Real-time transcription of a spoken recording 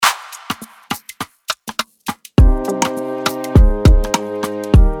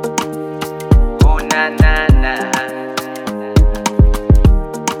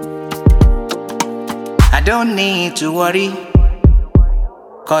don't need to worry,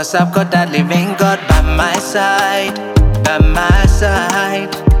 'cause I've got that living God by my side, by my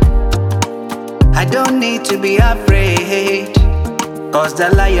side. I don't need to be afraid, 'cause the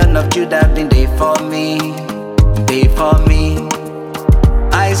Lion of Judah been there for me, there for me.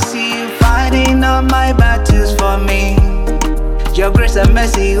 I see you fighting all my battles for me. Your grace and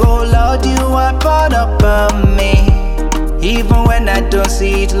mercy, oh Lord, you are poured upon me. Even when I don't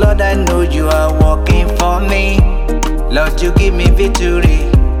see it, Lord, I know you are working for me. Lord, you give me victory,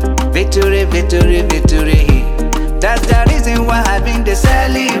 victory, victory, victory. That's the reason why I've been to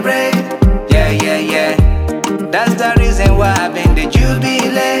celebrate. Yeah, yeah, yeah. That's the reason why I've been to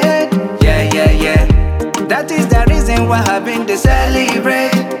jubilate. Yeah, yeah, yeah. That is the reason why I've been to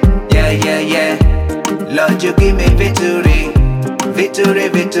celebrate. Yeah, yeah, yeah. Lord, you give me victory, victory,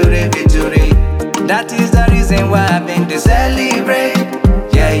 victory, victory. That is the reason why I've been to celebrate.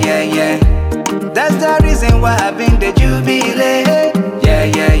 Yeah, yeah, yeah. That's the reason why I've been to jubilate. Yeah,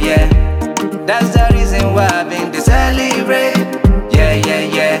 yeah, yeah. That's the reason why I've been to celebrate. Yeah, yeah,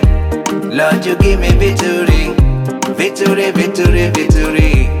 yeah. Lord, you give me victory, victory, victory,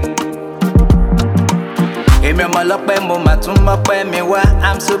 victory.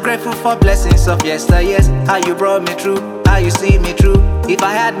 I'm so grateful for blessings of yesteryears. How you brought me through, how you see me through. If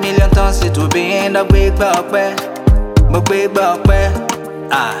I had million tons, it would be in a big back.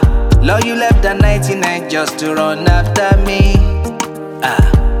 Ah, Lord, you left the 99 just to run after me. Ah,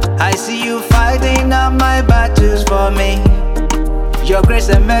 I see you fighting all my battles for me. Your grace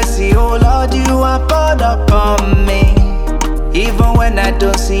and mercy, oh Lord, you are poured upon me. Even when I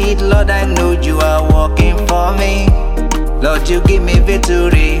don't see it, Lord, I know you are working for me. Lord, you give me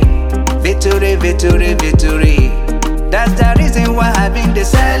victory, victory, victory, victory. That's the reason why I've been to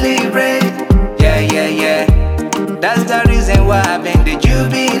celebrate. Yeah, yeah, yeah. That's the reason why I've been to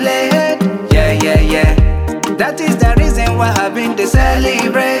jubilate. Yeah, yeah, yeah. That is the reason why I've been to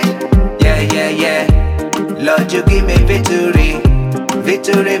celebrate. Yeah, yeah, yeah. Lord, you give me victory,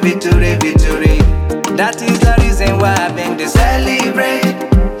 victory, victory, victory. That is the reason why I've been to celebrate.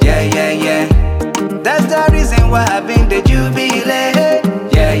 Yeah, yeah, yeah. That's the reason why I've been to jubilate.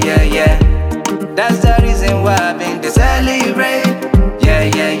 Yeah, yeah, yeah. That's the reason why I've been to celebrate. Yeah,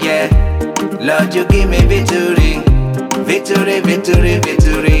 yeah, yeah. Lord, you give me victory, victory, victory,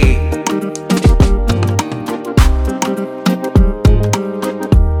 victory.